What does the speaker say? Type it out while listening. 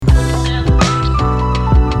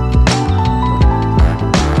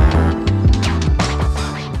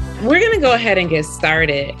go ahead and get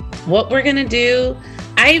started. What we're going to do,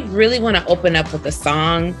 I really want to open up with a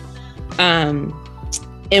song. And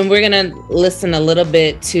we're going to listen a little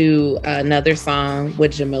bit to another song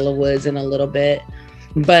with Jamila Woods in a little bit.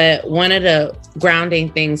 But one of the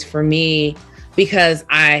grounding things for me, because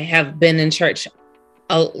I have been in church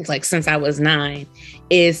like since I was 9,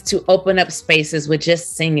 is to open up spaces with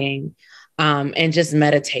just singing and just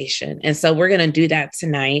meditation. And so we're going to do that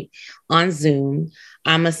tonight on Zoom.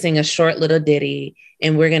 I'm going to sing a short little ditty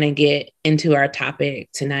and we're going to get into our topic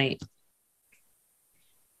tonight.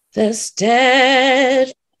 The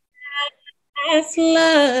steadfast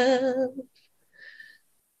love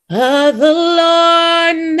of the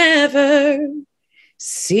Lord never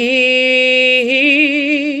ceases.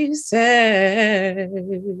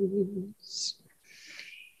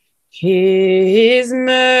 His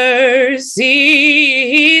mercies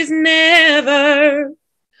never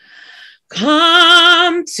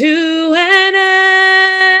come to an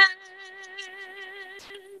end.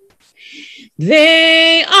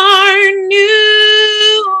 They are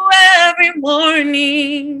new every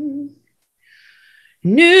morning,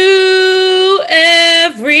 new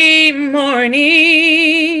every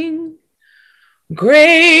morning.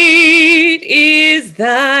 Great is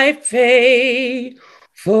thy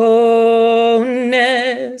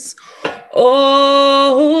faithfulness,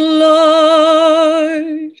 O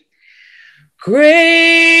Lord.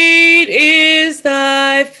 Great is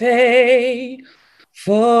thy faithfulness.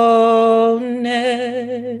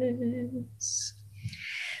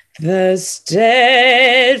 The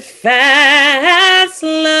steadfast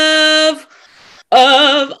love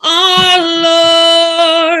of our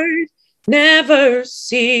Lord never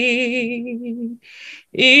ceases.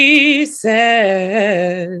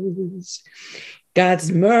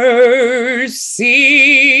 God's mercy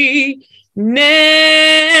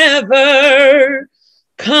never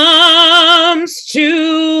comes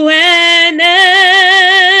to an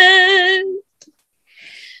end.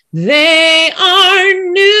 They are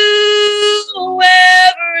new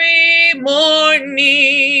every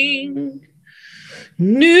morning,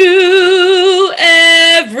 new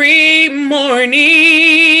every morning.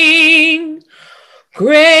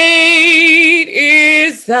 Great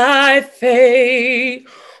is thy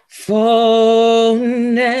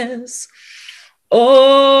faithfulness,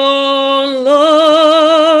 O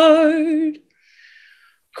Lord.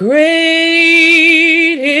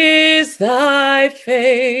 Great is thy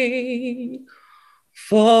faithfulness.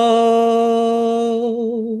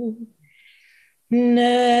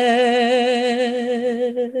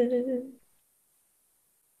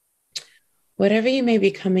 Whatever you may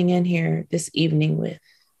be coming in here this evening with,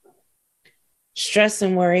 stress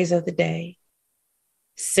and worries of the day,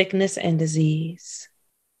 sickness and disease,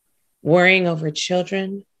 worrying over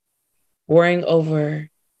children, worrying over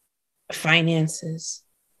finances,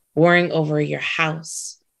 worrying over your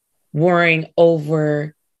house, worrying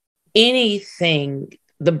over anything,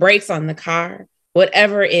 the brakes on the car,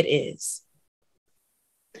 whatever it is.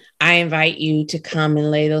 I invite you to come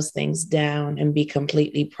and lay those things down and be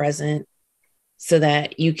completely present so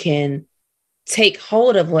that you can take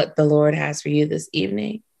hold of what the Lord has for you this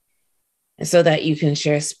evening and so that you can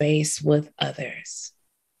share space with others.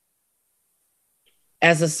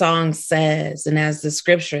 As the song says, and as the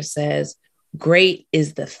scripture says, great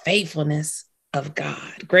is the faithfulness of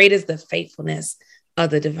God. Great is the faithfulness of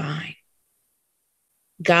the divine.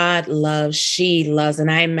 God loves, she loves,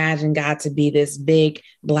 and I imagine God to be this big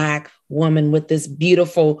Black woman with this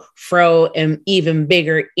beautiful fro and even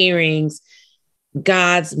bigger earrings.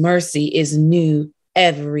 God's mercy is new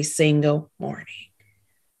every single morning.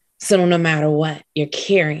 So no matter what you're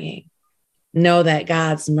carrying, know that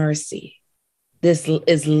God's mercy, this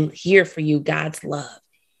is here for you. God's love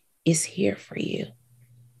is here for you.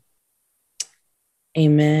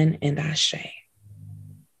 Amen and ashe.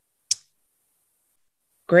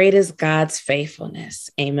 Great is God's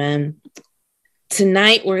faithfulness. Amen.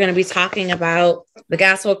 Tonight, we're going to be talking about the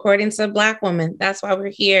gospel according to a Black woman. That's why we're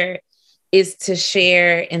here, is to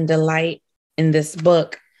share and delight in this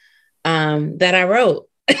book that I wrote.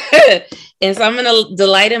 And so I'm going to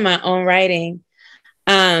delight in my own writing.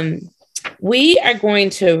 We are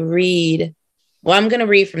going to read, I'm going to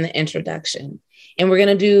read from the introduction, and we're going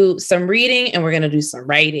to do some reading and we're going to do some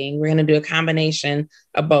writing. We're going to do a combination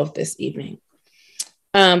of both this evening.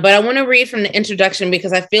 But I want to read from the introduction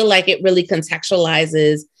because I feel like it really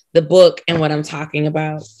contextualizes the book and what I'm talking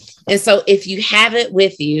about. And so if you have it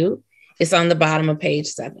with you, it's on the bottom of page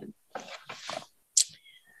 7.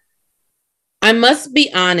 I must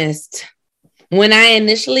be honest. When I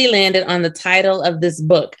initially landed on the title of this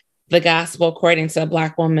book, the gospel according to a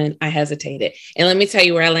Black woman, I hesitated. And let me tell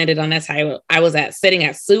you where I landed on that title. I was sitting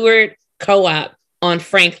at Seward Co-op on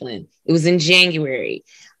Franklin. It was in January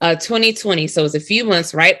 2020. So it was a few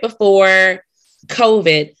months right before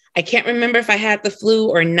COVID. I can't remember if I had the flu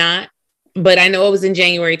or not, but I know it was in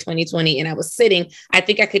January 2020. And I was sitting, I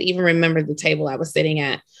think I could even remember the table I was sitting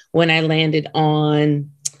at when I landed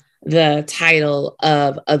on the title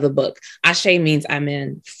of the book. Ashe means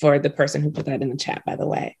amen, for the person who put that in the chat, by the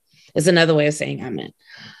way. It's another way of saying amen.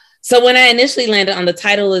 So when I initially landed on the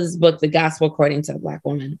title of this book, The Gospel According to a Black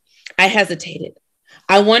Woman, I hesitated.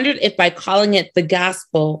 I wondered if by calling it the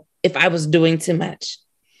gospel, if I was doing too much.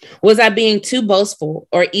 Was I being too boastful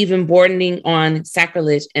or even bordering on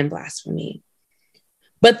sacrilege and blasphemy?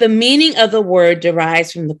 But the meaning of the word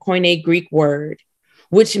derives from the Koine Greek word,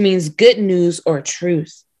 which means good news or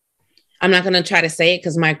truth. I'm not going to try to say it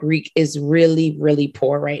because my Greek is really, really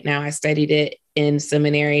poor right now. I studied it in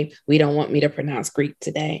seminary. We don't want me to pronounce Greek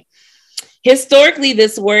today. Historically,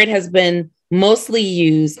 this word has been mostly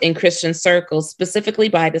used in Christian circles, specifically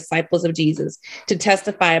by disciples of Jesus, to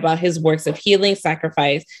testify about his works of healing,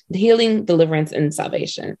 sacrifice, healing, deliverance, and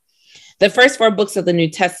salvation. The first 4 books of the New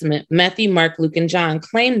Testament, Matthew, Mark, Luke, and John,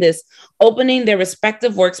 claim this, opening their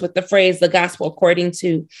respective works with the phrase, the gospel according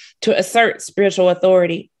to assert spiritual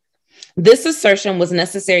authority. This assertion was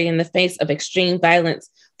necessary in the face of extreme violence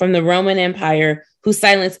from the Roman Empire, who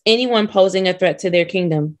silenced anyone posing a threat to their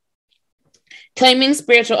kingdom. Claiming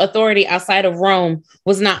spiritual authority outside of Rome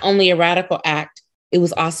was not only a radical act, it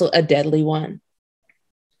was also a deadly one.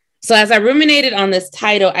 So as I ruminated on this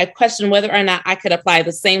title, I questioned whether or not I could apply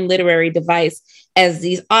the same literary device as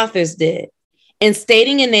these authors did. In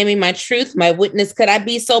stating and naming my truth, my witness, could I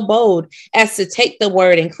be so bold as to take the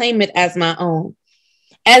word and claim it as my own?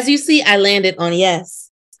 As you see, I landed on yes.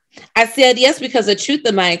 I said yes because the truth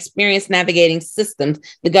of my experience navigating systems,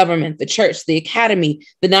 the government, the church, the academy,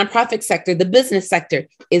 the nonprofit sector, the business sector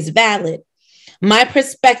is valid. My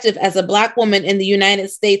perspective as a Black woman in the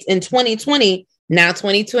United States in 2020, now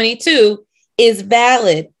 2022, is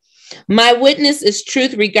valid. My witness is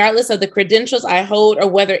truth regardless of the credentials I hold or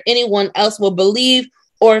whether anyone else will believe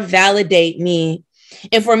or validate me.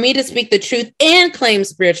 And for me to speak the truth and claim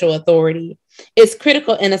spiritual authority is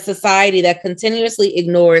critical in a society that continuously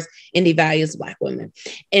ignores and devalues Black women.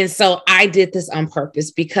 And so I did this on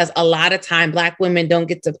purpose because a lot of time Black women don't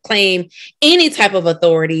get to claim any type of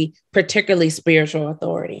authority, particularly spiritual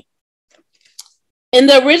authority. In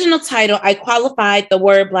the original title, I qualified the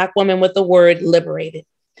word Black woman with the word liberated.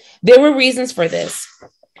 There were reasons for this.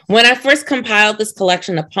 When I first compiled this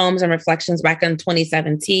collection of poems and reflections back in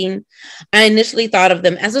 2017, I initially thought of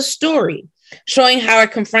them as a story, showing how I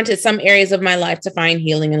confronted some areas of my life to find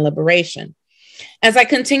healing and liberation. As I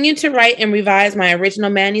continued to write and revise my original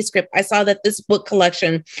manuscript, I saw that this book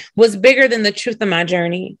collection was bigger than the truth of my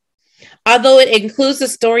journey. Although it includes the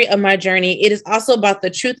story of my journey, it is also about the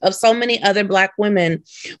truth of so many other Black women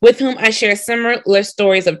with whom I share similar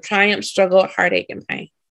stories of triumph, struggle, heartache, and pain.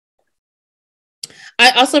 I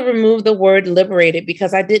also removed the word liberated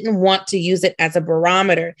because I didn't want to use it as a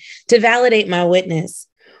barometer to validate my witness.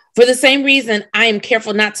 For the same reason, I am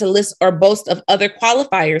careful not to list or boast of other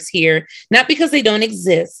qualifiers here, not because they don't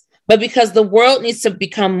exist, but because the world needs to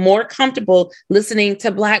become more comfortable listening to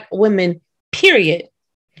Black women, period.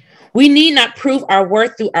 We need not prove our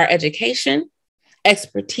worth through our education,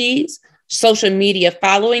 expertise, social media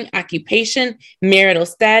following, occupation, marital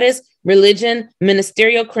status, religion,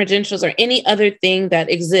 ministerial credentials, or any other thing that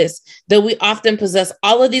exists, though we often possess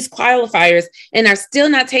all of these qualifiers and are still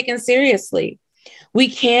not taken seriously. We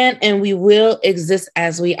can and we will exist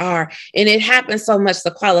as we are. And it happens so much, the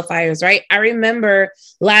qualifiers, right? I remember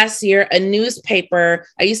last year, a newspaper,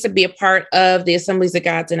 I used to be a part of the Assemblies of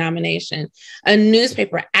God denomination, a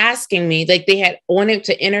newspaper asking me, like they had wanted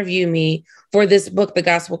to interview me for this book, The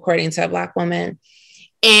Gospel According to a Black Woman.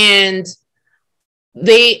 And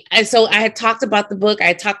so I had talked about the book.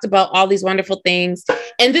 I talked about all these wonderful things.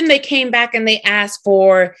 And then they came back and they asked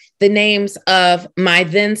for the names of my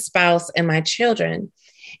then spouse and my children.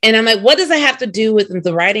 And I'm like, what does that have to do with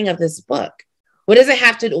the writing of this book? What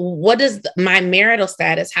does my marital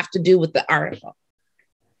status have to do with the article?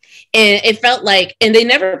 And it felt like, and they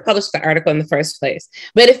never published the article in the first place,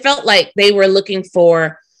 but it felt like they were looking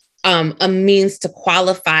for a means to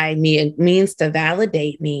qualify me, a means to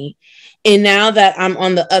validate me. And now that I'm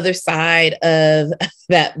on the other side of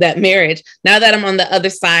that marriage, now that I'm on the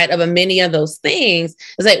other side of many of those things,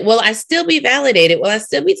 it's like, will I still be validated? Will I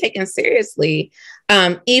still be taken seriously?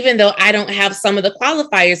 Even though I don't have some of the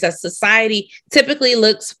qualifiers that society typically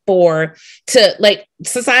looks for to like,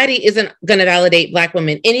 society isn't going to validate Black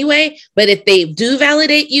women anyway. But if they do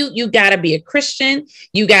validate you, you got to be a Christian.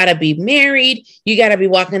 You got to be married. You got to be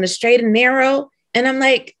walking the straight and narrow. And I'm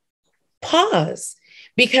like, pause.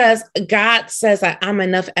 Because God says that I'm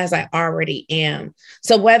enough as I already am.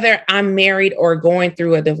 So whether I'm married or going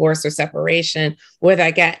through a divorce or separation, whether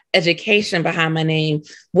I got education behind my name,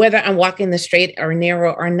 whether I'm walking the straight or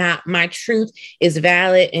narrow or not, my truth is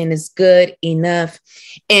valid and is good enough.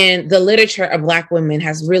 And the literature of Black women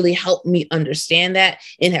has really helped me understand that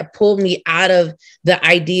and have pulled me out of the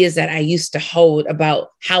ideas that I used to hold about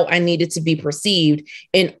how I needed to be perceived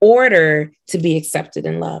in order to be accepted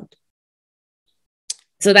and loved.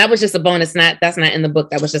 So that was just a bonus. That's not in the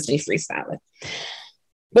book. That was just me freestyling.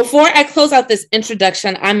 Before I close out this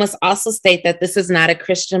introduction, I must also state that this is not a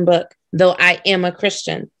Christian book, though I am a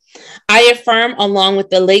Christian. I affirm, along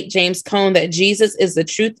with the late James Cone, that Jesus is the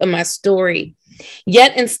truth of my story.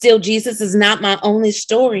 Yet and still, Jesus is not my only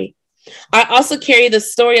story. I also carry the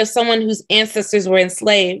story of someone whose ancestors were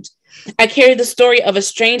enslaved. I carry the story of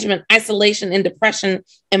estrangement, isolation, and depression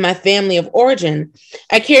in my family of origin.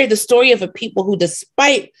 I carry the story of a people who,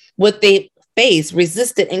 despite what they faced,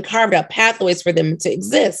 resisted and carved out pathways for them to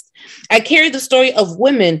exist. I carry the story of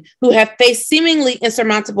women who have faced seemingly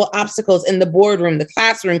insurmountable obstacles in the boardroom, the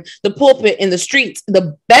classroom, the pulpit, in the streets,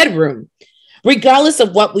 the bedroom, regardless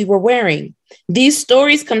of what we were wearing. These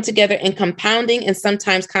stories come together in compounding and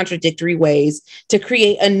sometimes contradictory ways to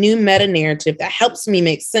create a new meta narrative that helps me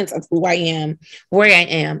make sense of who I am, where I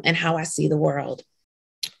am, and how I see the world.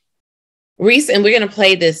 Reese, and we're going to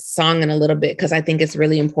play this song in a little bit because I think it's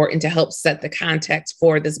really important to help set the context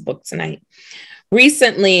for this book tonight.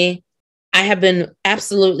 Recently, I have been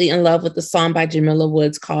absolutely in love with the song by Jamila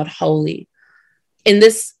Woods called Holy. In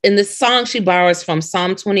this song, she borrows from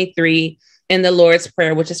Psalm 23 in the Lord's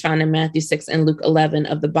Prayer, which is found in Matthew 6 and Luke 11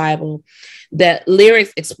 of the Bible. The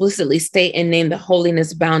lyrics explicitly state and name the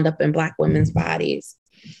holiness bound up in Black women's bodies.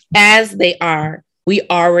 As they are, we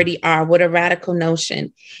already are. What a radical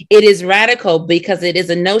notion. It is radical because it is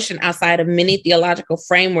a notion outside of many theological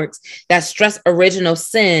frameworks that stress original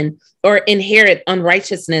sin or inherent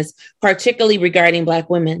unrighteousness, particularly regarding Black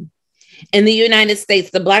women. In the United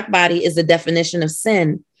States, the Black body is the definition of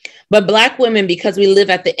sin. But Black women, because we live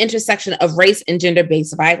at the intersection of race and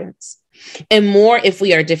gender-based violence, and more if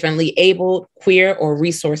we are differently abled, queer, or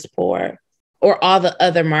resource poor, or all the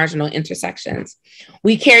other marginal intersections.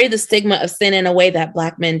 We carry the stigma of sin in a way that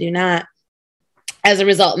Black men do not. As a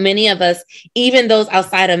result, many of us, even those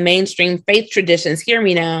outside of mainstream faith traditions, hear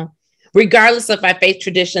me now, regardless of our faith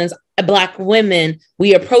traditions, Black women,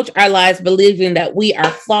 we approach our lives believing that we are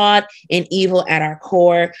flawed and evil at our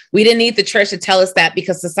core. We didn't need the church to tell us that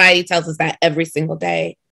because society tells us that every single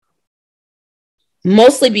day.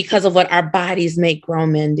 Mostly because of what our bodies make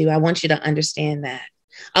grown men do. I want you to understand that.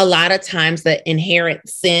 A lot of times the inherent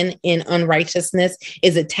sin in unrighteousness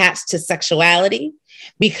is attached to sexuality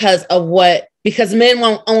because men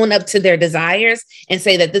won't own up to their desires and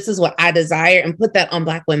say that this is what I desire and put that on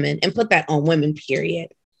Black women and put that on women,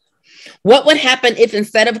 period. What would happen if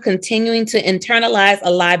instead of continuing to internalize a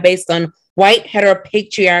lie based on white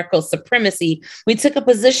heteropatriarchal supremacy, we took a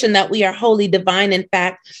position that we are wholly divine, in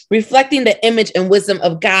fact, reflecting the image and wisdom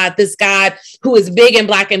of God, this God who is big and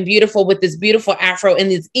Black and beautiful with this beautiful afro and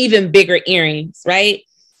these even bigger earrings, right?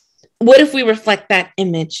 What if we reflect that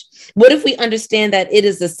image? What if we understand that it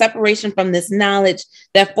is the separation from this knowledge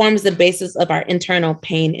that forms the basis of our internal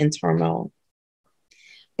pain and turmoil?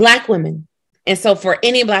 Black women. And so for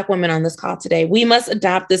any Black women on this call today, we must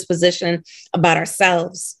adopt this position about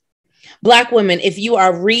ourselves. Black women, if you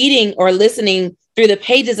are reading or listening through the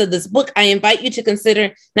pages of this book, I invite you to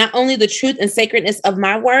consider not only the truth and sacredness of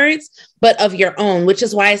my words, but of your own, which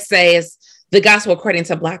is why I say it's the gospel according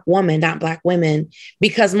to Black woman, not Black women,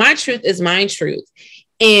 because my truth is my truth.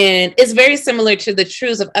 And it's very similar to the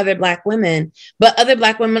truths of other Black women, but other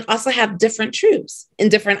Black women also have different truths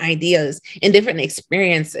and different ideas and different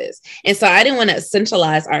experiences. And so I didn't want to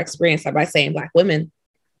essentialize our experience by saying Black women.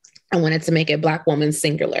 I wanted to make it Black woman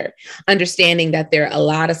singular, understanding that there are a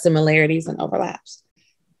lot of similarities and overlaps.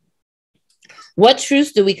 What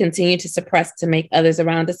truths do we continue to suppress to make others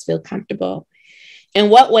around us feel comfortable? In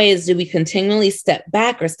what ways do we continually step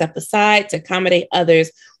back or step aside to accommodate others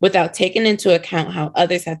without taking into account how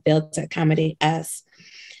others have failed to accommodate us?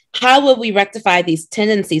 How will we rectify these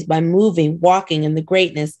tendencies by moving, walking in the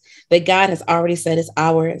greatness that God has already said is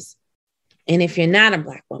ours? And if you're not a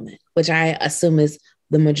Black woman, which I assume is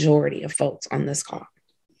the majority of folks on this call,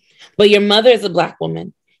 but your mother is a Black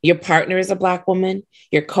woman, Your partner is a Black woman.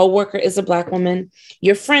 Your coworker is a Black woman.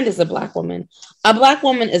 Your friend is a Black woman. A Black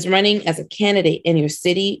woman is running as a candidate in your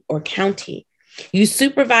city or county. You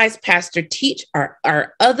supervise, pastor, teach, or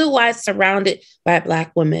are otherwise surrounded by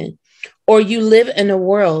Black women, or you live in a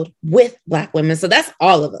world with Black women. So that's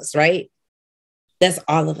all of us, right? That's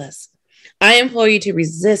all of us. I implore you to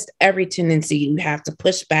resist every tendency you have to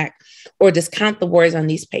push back or discount the words on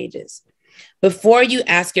these pages. Before you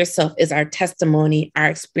ask yourself, is our testimony, our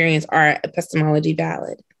experience, our epistemology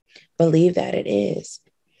valid? Believe that it is.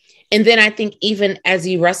 And then I think even as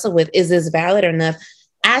you wrestle with, is this valid enough?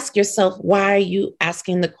 Ask yourself, why are you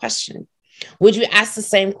asking the question? Would you ask the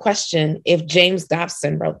same question if James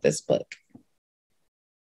Dobson wrote this book?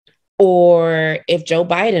 Or if Joe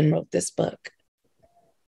Biden wrote this book?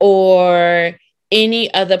 Or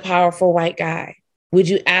any other powerful white guy? Would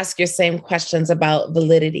you ask your same questions about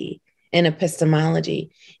validity and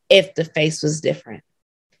epistemology if the face was different?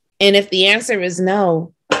 And if the answer is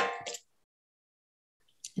no,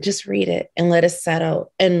 just read it and let it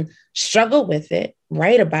settle and struggle with it,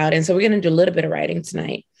 write about it. And so we're going to do a little bit of writing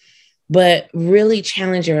tonight, but really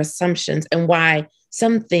challenge your assumptions and why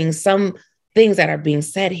some things that are being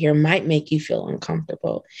said here might make you feel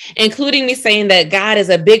uncomfortable, including me saying that God is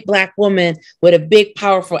a big Black woman with a big,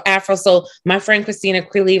 powerful afro. So my friend Christina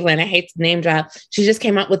Cleveland, I hate to name drop, she just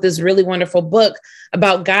came out with this really wonderful book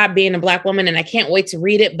about God being a Black woman. And I can't wait to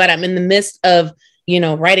read it, but I'm in the midst of,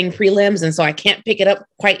 writing prelims. And so I can't pick it up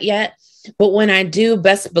quite yet. But when I do,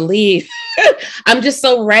 best believe, I'm just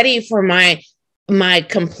so ready for my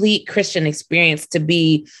complete Christian experience to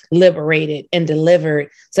be liberated and delivered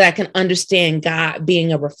so I can understand God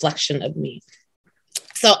being a reflection of me.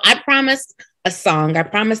 So I promised a song. I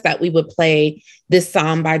promised that we would play this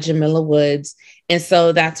song by Jamila Woods. And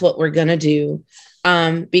so that's what we're going to do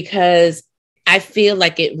because I feel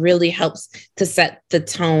like it really helps to set the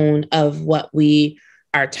tone of what we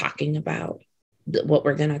are talking about, what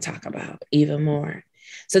we're going to talk about even more.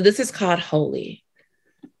 So this is called Holy.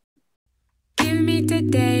 Give me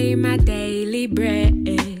today my daily bread.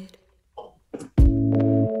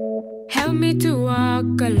 Help me to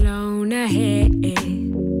walk alone ahead.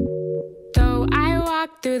 Though I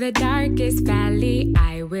walk through the darkest valley,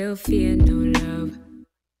 I will fear no love.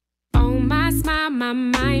 Oh, my smile, my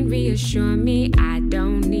mind reassure me I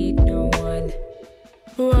don't need no one.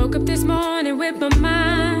 Woke up this morning with my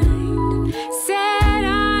mind set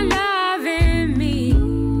on loving me.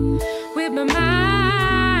 With my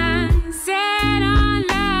mind set on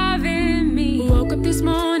loving me. Woke up this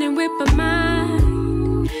morning with my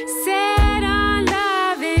mind set on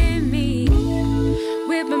loving me.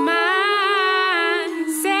 With my mind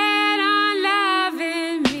set on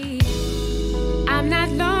loving me. I'm not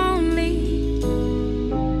lonely,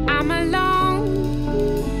 I'm alone,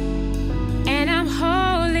 and I'm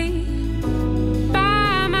holy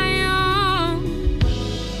by my own.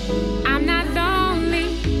 I'm not lonely,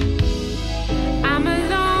 I'm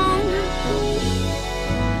alone,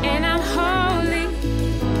 and I'm holy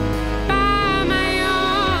by my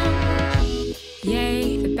own.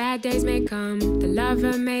 Yea, the bad days may come, the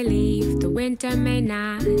lover may leave, the winter may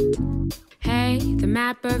not. Hey, the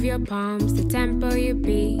map of your palms, the temple you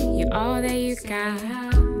be, you're all that you got.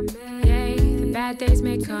 Yea, the bad days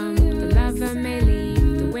may come, the lover may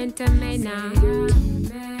leave, the winter may not.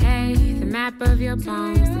 Hey, the map of your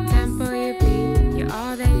palms, the temple you be, you're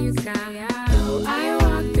all that you got. Though I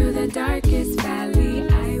walk through the darkest valley,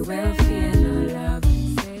 I will fear no love.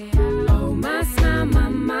 Oh, my smile, my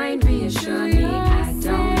mind reassure me I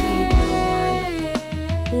don't need no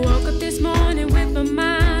one. Woke up this morning with my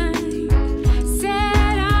mind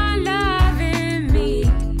set on loving me.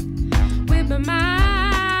 With my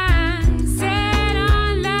mind set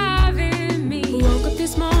on loving me. Woke up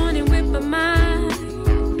this morning with my mind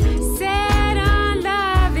set on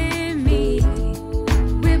loving me.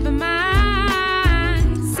 With my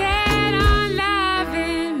mind set on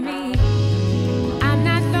loving me. I'm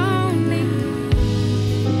not lonely,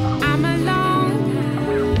 I'm alone,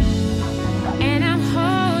 and I'm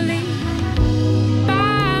holy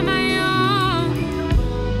by my own.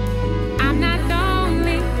 I'm not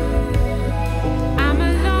lonely, I'm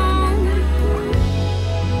alone,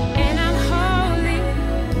 and I'm holy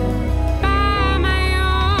by my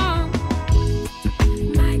own.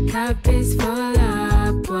 My cup is full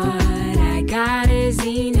up, what I got is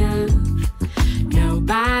enough.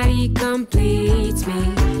 Nobody completes me,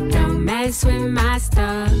 don't mess with my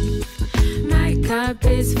stuff. My cup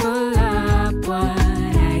is full up, what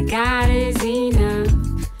I got is enough.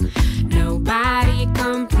 Nobody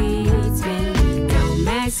completes me, don't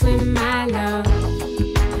mess with my love.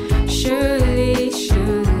 Surely,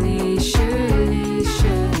 surely, surely,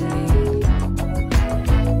 surely.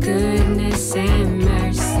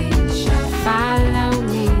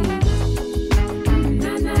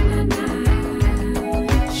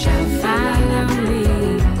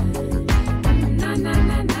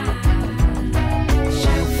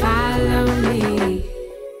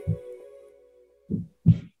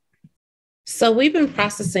 So we've been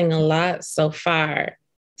processing a lot so far.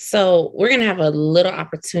 So we're going to have a little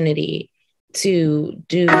opportunity to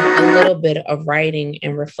do a little bit of writing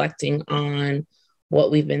and reflecting on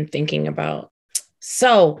what we've been thinking about.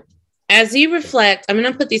 So as you reflect, I'm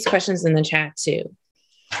going to put these questions in the chat too.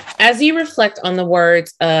 As you reflect on the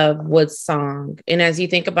words of Wood's song, and as you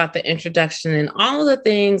think about the introduction and all of the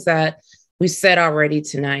things that we said already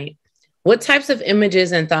tonight, what types of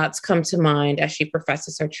images and thoughts come to mind as she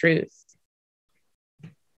professes her truth?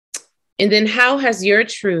 And then how has your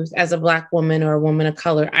truth as a Black woman or a woman of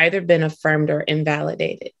color either been affirmed or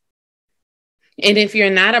invalidated? And if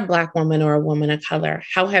you're not a Black woman or a woman of color,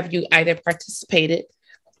 how have you either participated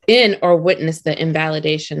in or witnessed the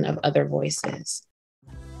invalidation of other voices?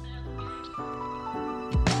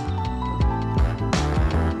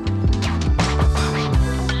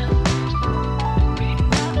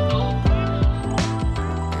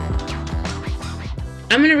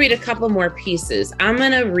 I'm going to read a couple more pieces. I'm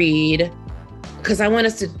going to read because I want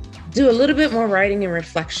us to do a little bit more writing and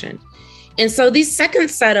reflection. And so these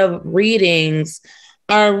second set of readings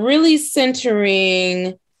are really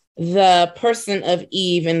centering the person of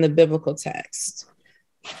Eve in the biblical text.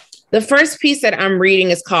 The first piece that I'm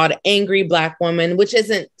reading is called Angry Black Woman, which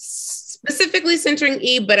isn't specifically centering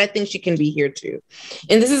Eve, but I think she can be here too.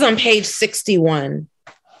 And this is on page 61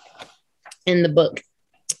 in the book.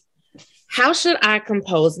 How should I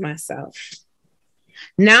compose myself?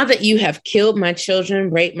 Now that you have killed my children,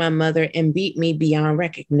 raped my mother, and beat me beyond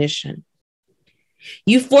recognition.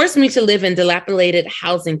 You forced me to live in dilapidated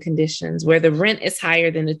housing conditions where the rent is higher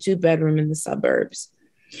than a 2-bedroom in the suburbs.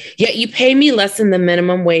 Yet you pay me less than the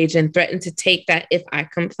minimum wage and threaten to take that if I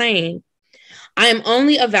complain. I am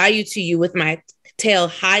only of value to you with my tail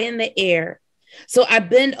high in the air. So I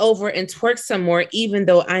bend over and twerk some more, even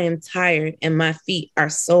though I am tired and my feet are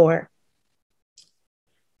sore.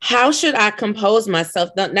 How should I compose myself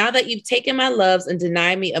now that you've taken my loves and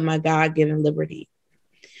denied me of my God-given liberty?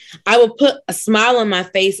 I will put a smile on my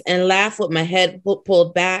face and laugh with my head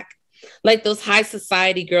pulled back, like those high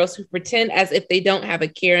society girls who pretend as if they don't have a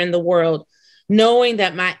care in the world, knowing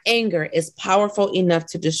that my anger is powerful enough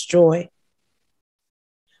to destroy.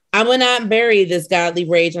 I will not bury this godly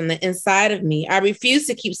rage on the inside of me. I refuse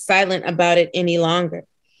to keep silent about it any longer.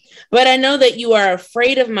 But I know that you are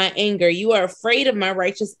afraid of my anger. You are afraid of my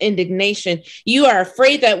righteous indignation. You are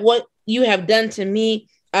afraid that what you have done to me,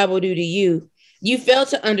 I will do to you. You fail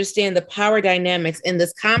to understand the power dynamics in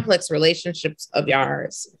this complex relationships of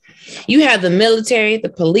yours. You have the military, the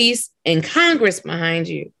police, and Congress behind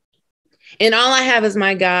you. And all I have is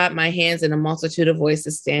my God, my hands, and a multitude of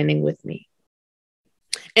voices standing with me.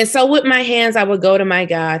 And so with my hands, I will go to my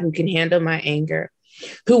God who can handle my anger,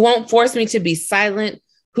 who won't force me to be silent,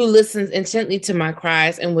 who listens intently to my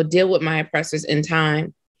cries and will deal with my oppressors in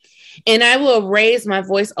time. And I will raise my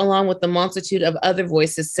voice along with the multitude of other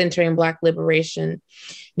voices centering Black liberation,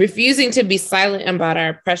 refusing to be silent about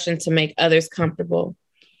our oppression to make others comfortable,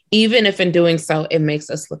 even if in doing so, it makes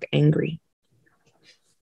us look angry.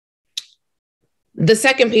 The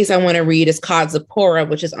second piece I want to read is called Zipporah,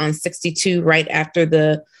 which is on 62, right after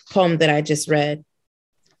the poem that I just read.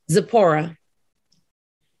 Zipporah.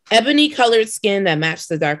 Ebony colored skin that matched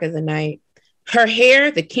the dark of the night. Her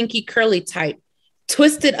hair, the kinky curly type,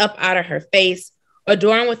 twisted up out of her face,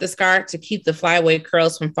 adorned with a scarf to keep the flyaway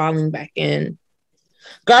curls from falling back in.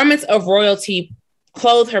 Garments of royalty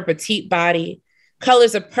clothe her petite body.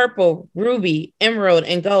 Colors of purple, ruby, emerald,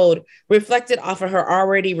 and gold reflected off of her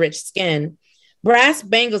already rich skin. Brass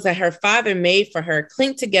bangles that her father made for her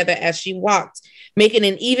clinked together as she walked, making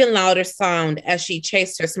an even louder sound as she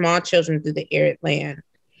chased her small children through the arid land.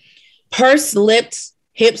 Pursed lips,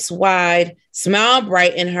 hips wide, smile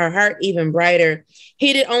bright, and her heart even brighter,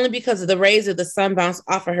 heated only because of the rays of the sun bounced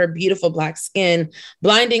off of her beautiful Black skin,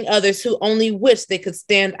 blinding others who only wished they could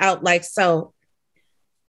stand out like so.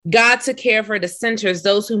 God took care of her dissenters,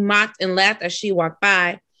 those who mocked and laughed as she walked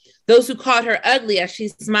by, those who called her ugly as she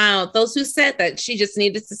smiled, those who said that she just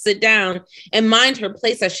needed to sit down and mind her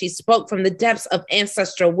place as she spoke from the depths of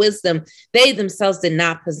ancestral wisdom they themselves did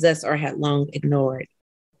not possess or had long ignored.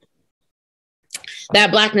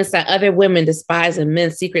 That Blackness that other women despise and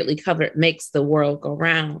men secretly covet makes the world go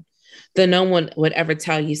round, though no one would ever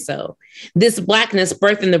tell you so. This Blackness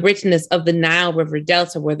birthed in the richness of the Nile River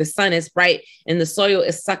Delta, where the sun is bright and the soil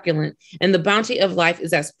is succulent, and the bounty of life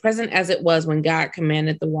is as present as it was when God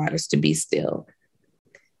commanded the waters to be still.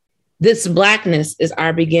 This Blackness is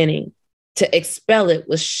our beginning. To expel it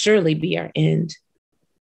will surely be our end.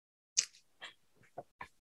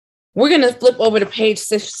 We're going to flip over to page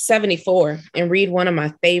 74 and read one of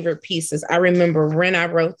my favorite pieces. I remember when I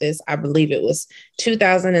wrote this, I believe it was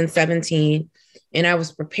 2017. And I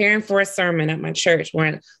was preparing for a sermon at my church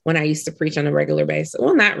when I used to preach on a regular basis.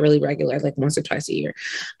 Well, not really regular, like once or twice a year.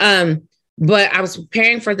 But I was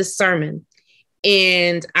preparing for the sermon.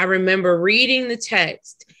 And I remember reading the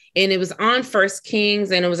text, and it was on First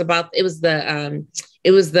Kings, and it was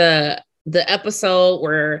the episode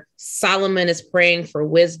where Solomon is praying for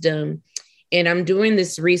wisdom. And I'm doing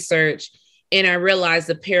this research, and I realized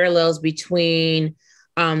the parallels between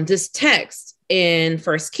this text in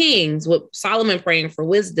First Kings with Solomon praying for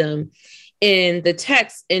wisdom, in the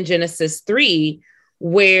text in Genesis 3,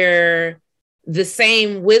 where the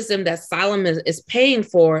same wisdom that Solomon is praying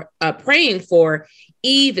for,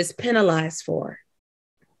 Eve is penalized for.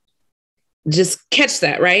 Just catch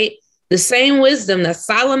that, right? The same wisdom that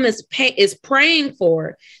Solomon is praying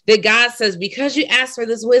for, that God says, because you asked for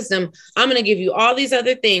this wisdom, I'm going to give you all these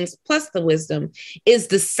other things, plus the wisdom, is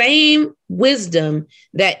the same wisdom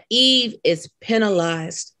that Eve is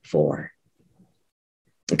penalized for.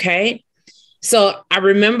 Okay? So I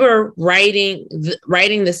remember writing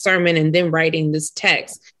the sermon and then writing this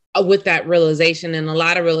text with that realization, and a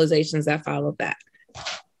lot of realizations that followed that.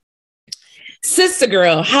 Sister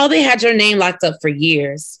girl, how they had your name locked up for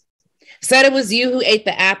years. Said it was you who ate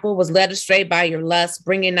the apple, was led astray by your lust,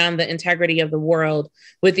 bringing down the integrity of the world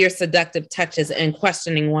with your seductive touches and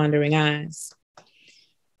questioning wandering eyes.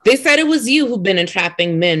 They said it was you who'd been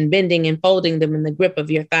entrapping men, bending and folding them in the grip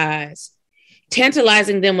of your thighs,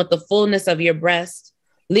 tantalizing them with the fullness of your breast,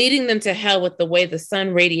 leading them to hell with the way the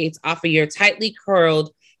sun radiates off of your tightly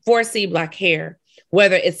curled 4C black hair,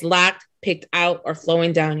 whether it's locked, picked out, or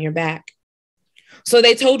flowing down your back. So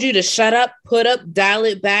they told you to shut up, put up, dial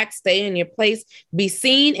it back, stay in your place, be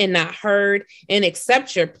seen and not heard, and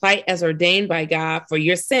accept your plight as ordained by God for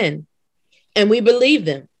your sin. And we believe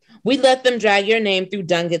them. We let them drag your name through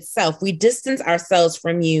dung itself. We distance ourselves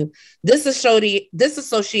from you,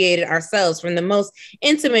 disassociated ourselves from the most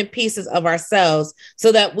intimate pieces of ourselves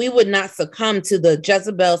so that we would not succumb to the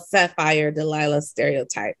Jezebel, Sapphire, Delilah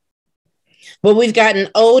stereotype. But we've gotten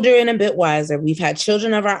older and a bit wiser. We've had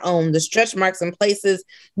children of our own, the stretch marks in places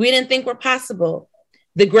we didn't think were possible,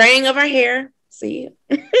 the graying of our hair, see,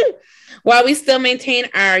 while we still maintain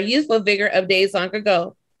our youthful vigor of days long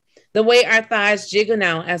ago, the way our thighs jiggle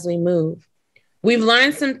now as we move. We've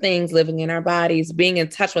learned some things living in our bodies, being in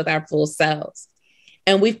touch with our full selves.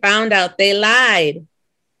 And we found out they lied.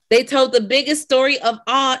 They told the biggest story of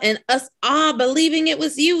all, and us all believing it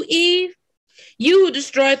was you, Eve. You who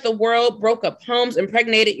destroyed the world, broke up homes,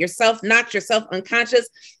 impregnated yourself, knocked yourself unconscious,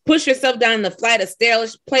 pushed yourself down the flight of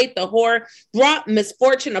stairs, played the whore, brought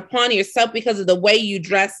misfortune upon yourself because of the way you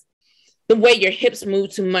dress, the way your hips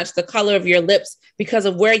move too much, the color of your lips, because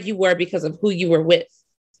of where you were, because of who you were with.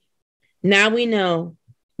 Now we know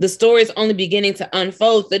the story is only beginning to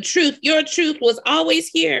unfold. The truth, your truth, was always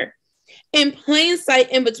here, in plain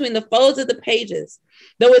sight, in between the folds of the pages.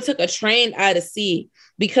 Though it took a trained eye to see,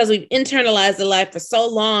 because we've internalized the life for so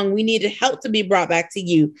long, we needed help to be brought back to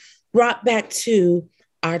you, brought back to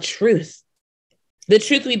our truth. The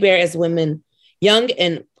truth we bear as women, young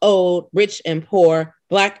and old, rich and poor,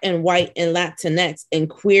 Black and white and Latinx and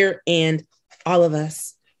queer and all of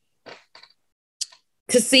us.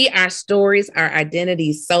 To see our stories, our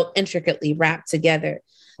identities so intricately wrapped together,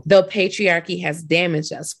 though patriarchy has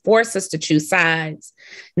damaged us, forced us to choose sides.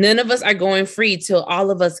 None of us are going free till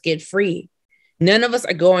all of us get free. None of us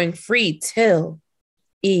are going free till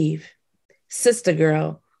Eve, sister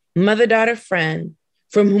girl, mother, daughter, friend,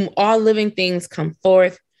 from whom all living things come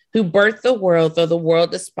forth, who birthed the world, though the world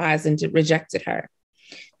despised and rejected her.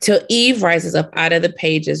 Till Eve rises up out of the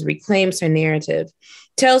pages, reclaims her narrative,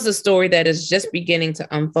 tells a story that is just beginning to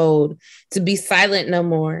unfold, to be silent no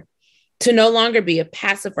more, to no longer be a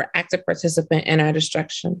passive or active participant in our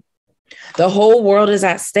destruction. The whole world is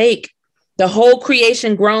at stake. The whole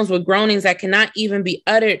creation groans with groanings that cannot even be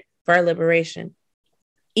uttered for our liberation.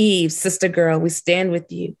 Eve, sister girl, we stand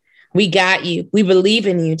with you. We got you. We believe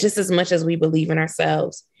in you just as much as we believe in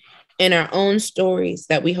ourselves, in our own stories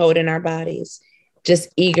that we hold in our bodies, just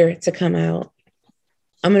eager to come out.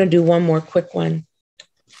 I'm going to do one more quick one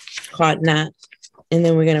called Not, and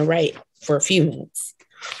then we're going to write for a few minutes.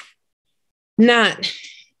 Not.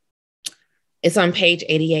 It's on page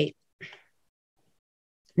 88.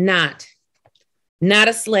 Not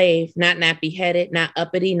a slave, not nappy-headed, not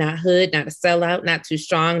uppity, not hood, not a sellout, not too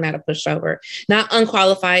strong, not a pushover, not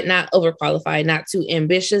unqualified, not overqualified, not too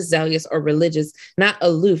ambitious, zealous, or religious, not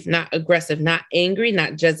aloof, not aggressive, not angry,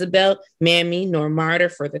 not Jezebel, mammy, nor martyr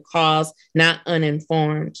for the cause, not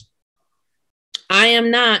uninformed. I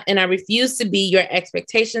am not, and I refuse to be your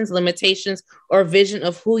expectations, limitations, or vision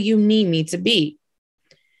of who you need me to be.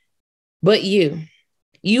 But you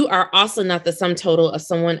are also not the sum total of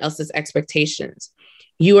someone else's expectations.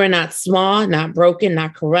 You are not small, not broken,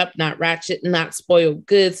 not corrupt, not ratchet, not spoiled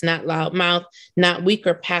goods, not loudmouth, not weak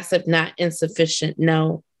or passive, not insufficient.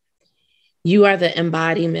 No, you are the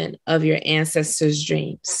embodiment of your ancestors'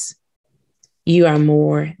 dreams. You are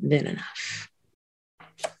more than enough.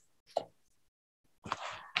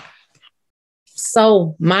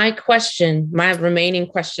 So my remaining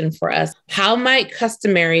question for us, how might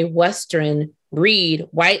customary Western read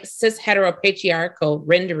white cis heteropatriarchal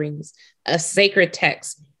renderings of sacred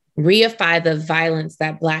texts reify the violence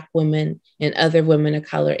that Black women and other women of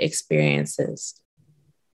color experiences?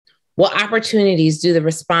 What opportunities do the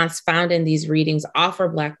response found in these readings offer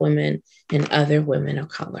Black women and other women of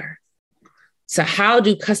color? So how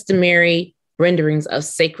do customary renderings of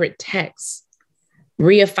sacred texts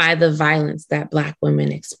reify the violence that Black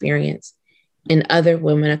women experience and other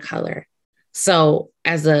women of color? So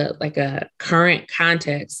as a current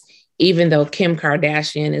context, even though Kim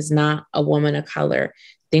Kardashian is not a woman of color,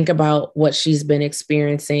 think about what she's been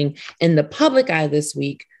experiencing in the public eye this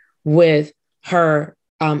week with her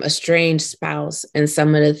estranged spouse and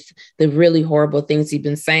some of the really horrible things he's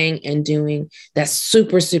been saying and doing. That's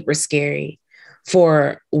super, super scary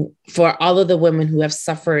for all of the women who have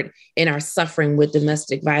suffered and are suffering with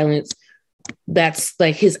domestic violence. That's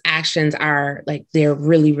like, his actions are like, they're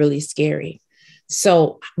really, really scary.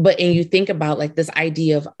 So, and you think about like this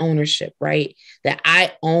idea of ownership, right? That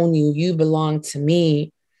I own you, you belong to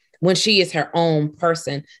me, when she is her own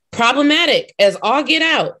person. Problematic as all get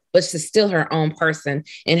out, but she's still her own person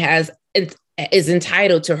and is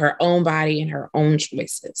entitled to her own body and her own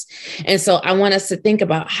choices. And so I want us to think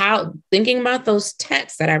about thinking about those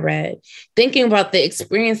texts that I read, thinking about the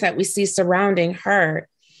experience that we see surrounding her.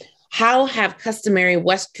 How have customary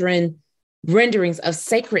Western renderings of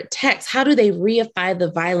sacred texts, how do they reify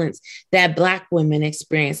the violence that Black women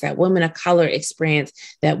experience, that women of color experience,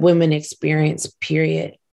 that women experience,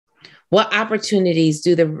 period? What opportunities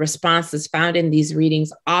do the responses found in these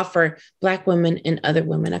readings offer Black women and other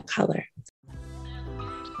women of color?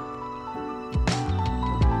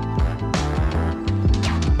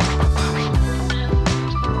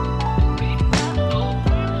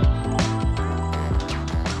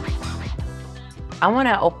 I want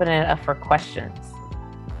to open it up for questions.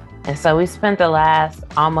 And so we spent the last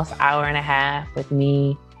almost hour and a half with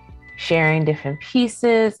me sharing different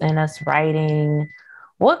pieces and us writing.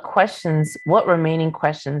 What remaining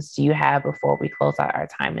questions do you have before we close out our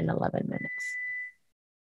time in 11 minutes?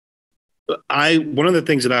 One of the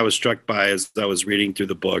things that I was struck by as I was reading through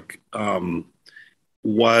the book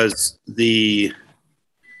was the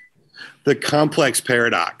complex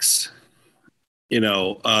paradox,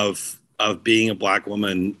 of being a Black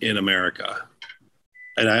woman in America.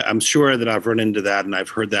 And I'm sure that I've run into that, and I've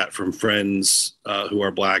heard that from friends who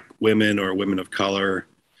are Black women or women of color.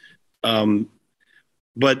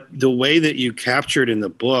 But the way that you captured in the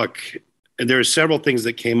book, and there are several things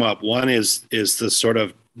that came up. One is the sort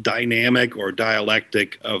of dynamic or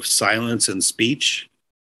dialectic of silence and speech,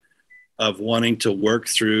 of wanting to work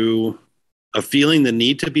through a feeling the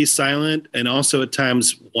need to be silent, and also at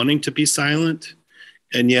times wanting to be silent,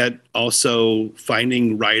 and yet also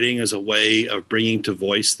finding writing as a way of bringing to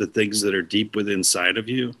voice the things that are deep within inside of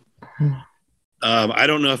you. I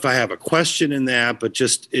don't know if I have a question in that, but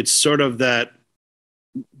just it's sort of that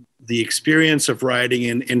the experience of writing,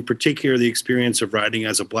 and in particular the experience of writing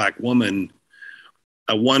as a Black woman.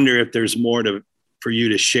 I wonder if there's more for you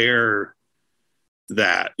to share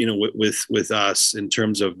that, with us in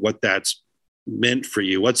terms of what that's meant for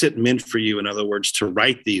you. What's it meant for you, in other words, to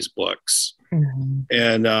write these books? Mm-hmm.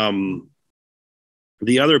 And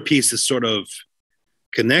the other piece is sort of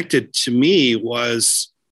connected to me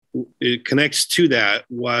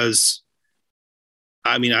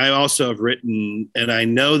I also have written, and I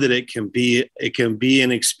know that it can be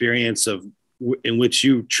an experience in which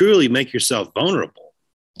you truly make yourself vulnerable.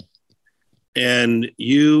 And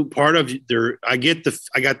I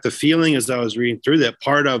got the feeling as I was reading through that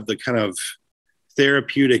part of the kind of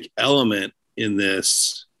therapeutic element in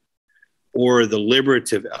this, or the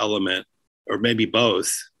liberative element, or maybe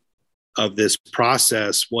both, of this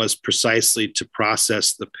process was precisely to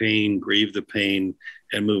process the pain, grieve the pain,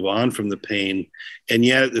 and move on from the pain. And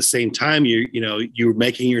yet at the same time, you're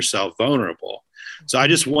making yourself vulnerable. So I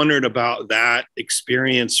just wondered about that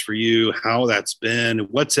experience for you, how that's been,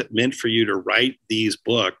 what's it meant for you to write these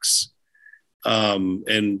books,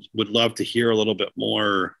 and would love to hear a little bit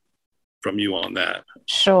more from you on that.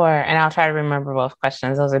 Sure. And I'll try to remember both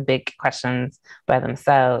questions. Those are big questions by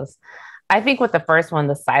themselves. I think with the first one,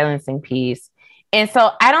 the silencing piece. And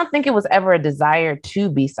so I don't think it was ever a desire to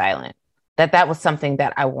be silent, that was something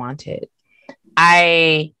that I wanted.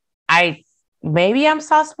 I maybe I'm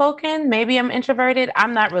soft-spoken, maybe I'm introverted.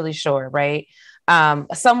 I'm not really sure, right?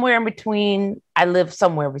 Somewhere in between, I live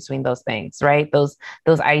somewhere between those things, right? Those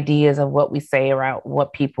ideas of what we say around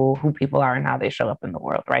who people are and how they show up in the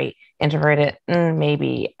world, right? Introverted,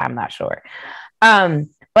 maybe, I'm not sure.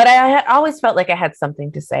 But I had always felt like I had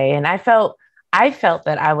something to say, and I felt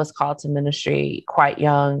that I was called to ministry quite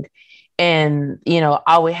young, and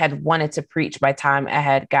always had wanted to preach by time I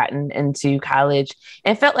had gotten into college,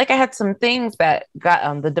 and felt like I had some things that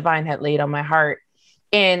got the divine had laid on my heart.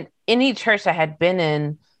 And any church I had been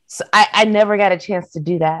in, so I never got a chance to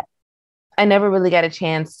do that. I never really got a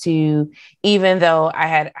chance to, even though I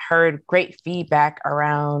had heard great feedback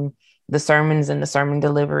around the sermons and the sermon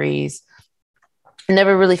deliveries,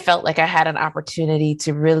 never really felt like I had an opportunity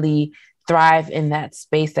to really thrive in that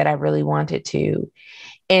space that I really wanted to.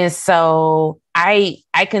 And so I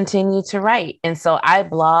continued to write. And so I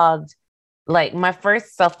blogged. Like, my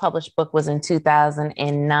first self-published book was in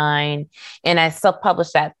 2009, and I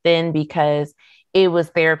self-published that then because it was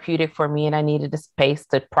therapeutic for me and I needed a space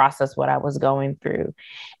to process what I was going through.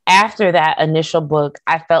 After that initial book,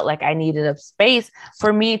 I felt like I needed a space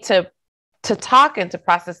for me to talk and to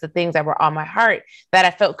process the things that were on my heart that I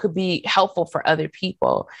felt could be helpful for other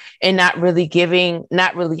people, and not really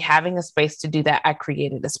having a space to do that. I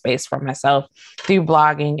created a space for myself through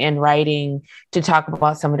blogging and writing to talk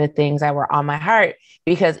about some of the things that were on my heart,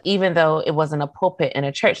 because even though it wasn't a pulpit in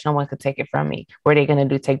a church, no one could take it from me. What are they going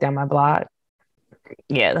to do? Take down my blog?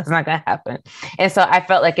 Yeah, that's not going to happen. And so I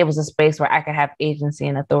felt like it was a space where I could have agency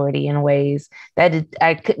and authority in ways that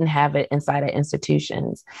I couldn't have it inside of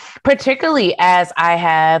institutions, particularly as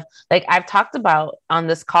I've talked about on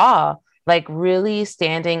this call, like really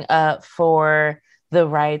standing up for the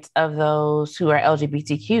rights of those who are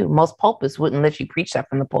LGBTQ. Most pulpits wouldn't let you preach that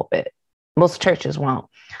from the pulpit. Most churches won't.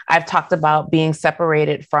 I've talked about being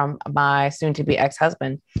separated from my soon-to-be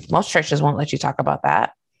ex-husband. Most churches won't let you talk about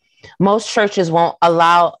that. Most churches won't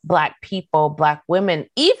allow Black people, Black women,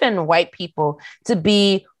 even white people to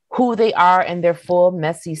be who they are in their full,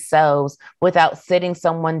 messy selves without sitting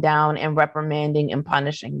someone down and reprimanding and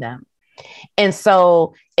punishing them. And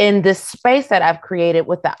so in this space that I've created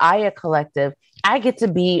with the Aya Collective, I get to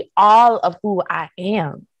be all of who I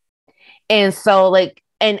am. And so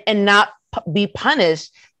and not be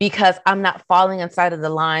punished because I'm not falling inside of the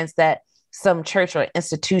lines that some church or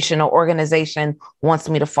institution or organization wants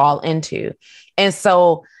me to fall into. And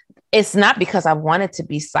so it's not because I wanted to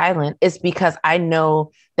be silent. It's because I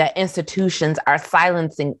know that institutions are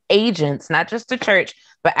silencing agents, not just the church,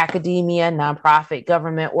 but academia, nonprofit,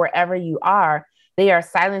 government, wherever you are. They are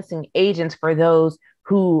silencing agents for those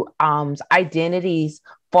who identities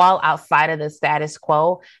fall outside of the status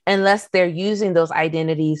quo, unless they're using those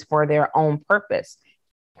identities for their own purpose.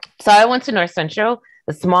 So I went to North Central,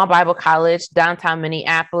 a small Bible college, downtown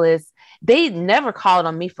Minneapolis. They never called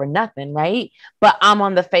on me for nothing, right? But I'm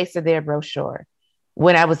on the face of their brochure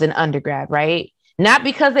when I was an undergrad, right? Not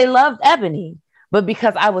because they loved Ebony, but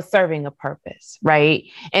because I was serving a purpose, right?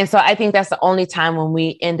 And so I think that's the only time when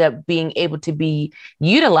we end up being able to be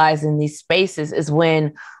utilized in these spaces is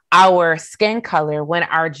when our skin color, when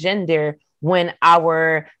our gender, when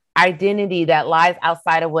our identity that lies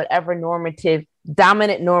outside of whatever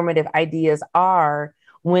dominant normative ideas are,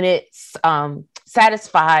 when it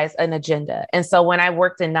satisfies an agenda. And so when I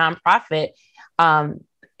worked in nonprofit,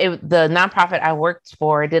 the nonprofit I worked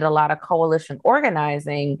for did a lot of coalition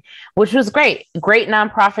organizing, which was great. Great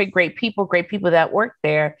nonprofit, great people that worked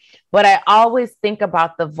there. But I always think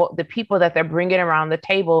about the people that they're bringing around the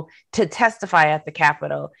table to testify at the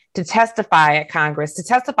Capitol, to testify at Congress, to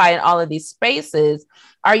testify in all of these spaces.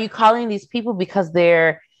 Are you calling these people because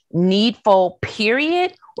they're needful,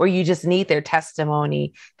 period, or you just need their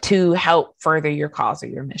testimony to help further your cause or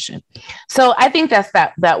your mission? So I think that's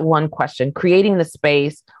that one question, creating the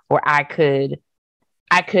space where I could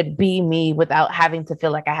be me without having to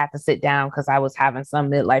feel like I had to sit down because I was having some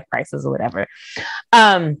midlife crisis or whatever.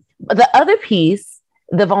 The other piece,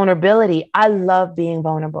 the vulnerability, I love being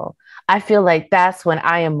vulnerable. I feel like that's when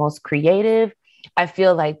I am most creative. I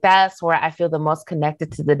feel like that's where I feel the most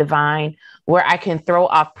connected to the divine, where I can throw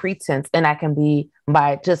off pretense and I can be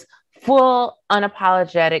my just full,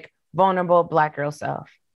 unapologetic, vulnerable Black girl self.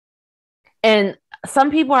 And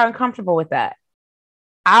some people are uncomfortable with that.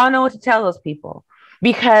 I don't know what to tell those people,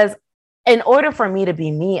 because in order for me to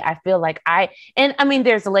be me, I feel like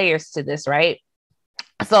there's layers to this, right?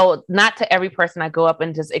 So not to every person I go up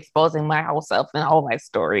and just exposing my whole self and whole life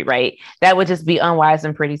story, right? That would just be unwise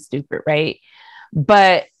and pretty stupid, right?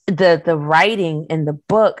 But the writing in the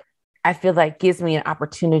book, I feel like gives me an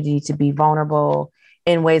opportunity to be vulnerable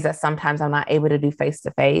in ways that sometimes I'm not able to do face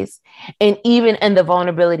to face. And even in the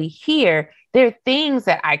vulnerability here, there are things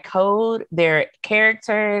that I code, there are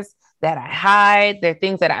characters that I hide, there are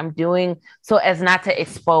things that I'm doing so as not to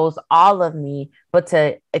expose all of me, but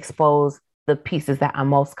to expose the pieces that I'm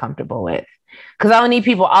most comfortable with. Because I don't need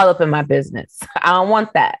people all up in my business. I don't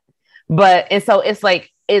want that. And so it's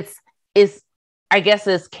like, I guess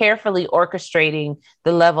it's carefully orchestrating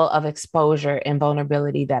the level of exposure and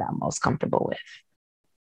vulnerability that I'm most comfortable with.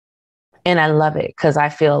 And I love it because I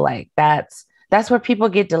feel like that's where people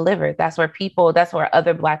get delivered. That's where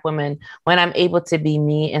other Black women, when I'm able to be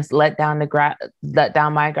me and let down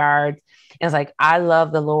my guards. And it's like, I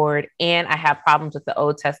love the Lord and I have problems with the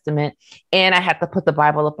Old Testament and I had to put the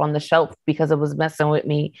Bible up on the shelf because it was messing with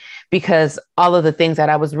me because all of the things that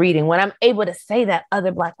I was reading, when I'm able to say that,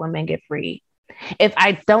 other Black women get free. If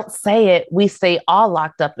I don't say it, we stay all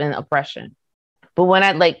locked up in oppression. But when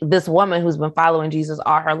I, like this woman who's been following Jesus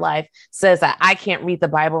all her life says that I can't read the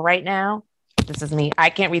Bible right now. This is me. I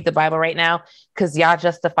can't read the Bible right now because y'all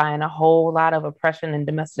justifying a whole lot of oppression and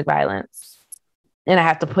domestic violence. And I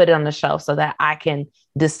have to put it on the shelf so that I can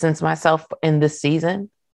distance myself in this season.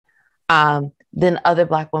 Then other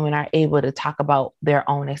Black women are able to talk about their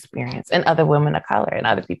own experience and other women of color and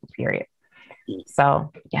other people, period.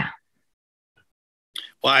 So, yeah.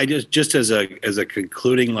 Well, I just as a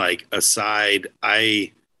concluding like aside,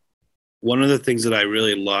 one of the things that I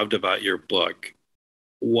really loved about your book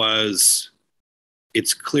was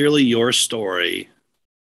it's clearly your story,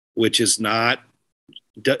 which has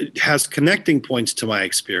connecting points to my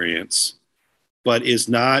experience, but is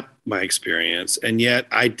not my experience. And yet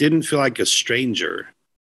I didn't feel like a stranger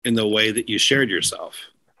in the way that you shared yourself.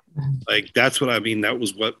 Like, that's what I mean. That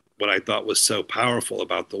was what I thought was so powerful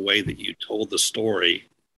about the way that you told the story.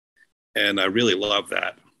 And I really love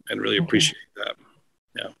that and really appreciate that.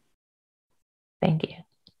 Yeah. Thank you.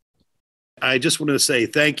 I just wanted to say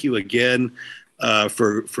thank you again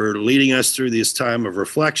for leading us through this time of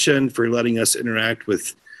reflection, for letting us interact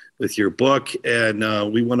with your book.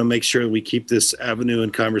 And we want to make sure we keep this avenue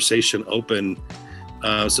and conversation open.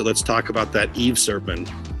 So let's talk about that Eve sermon.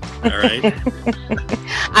 All right.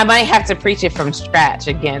 I might have to preach it from scratch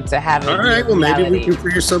again to have it. All right. Well, maybe we can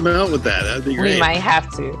figure something out with that. That'd be great. We might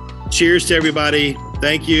have to. Cheers to everybody.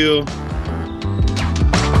 Thank you.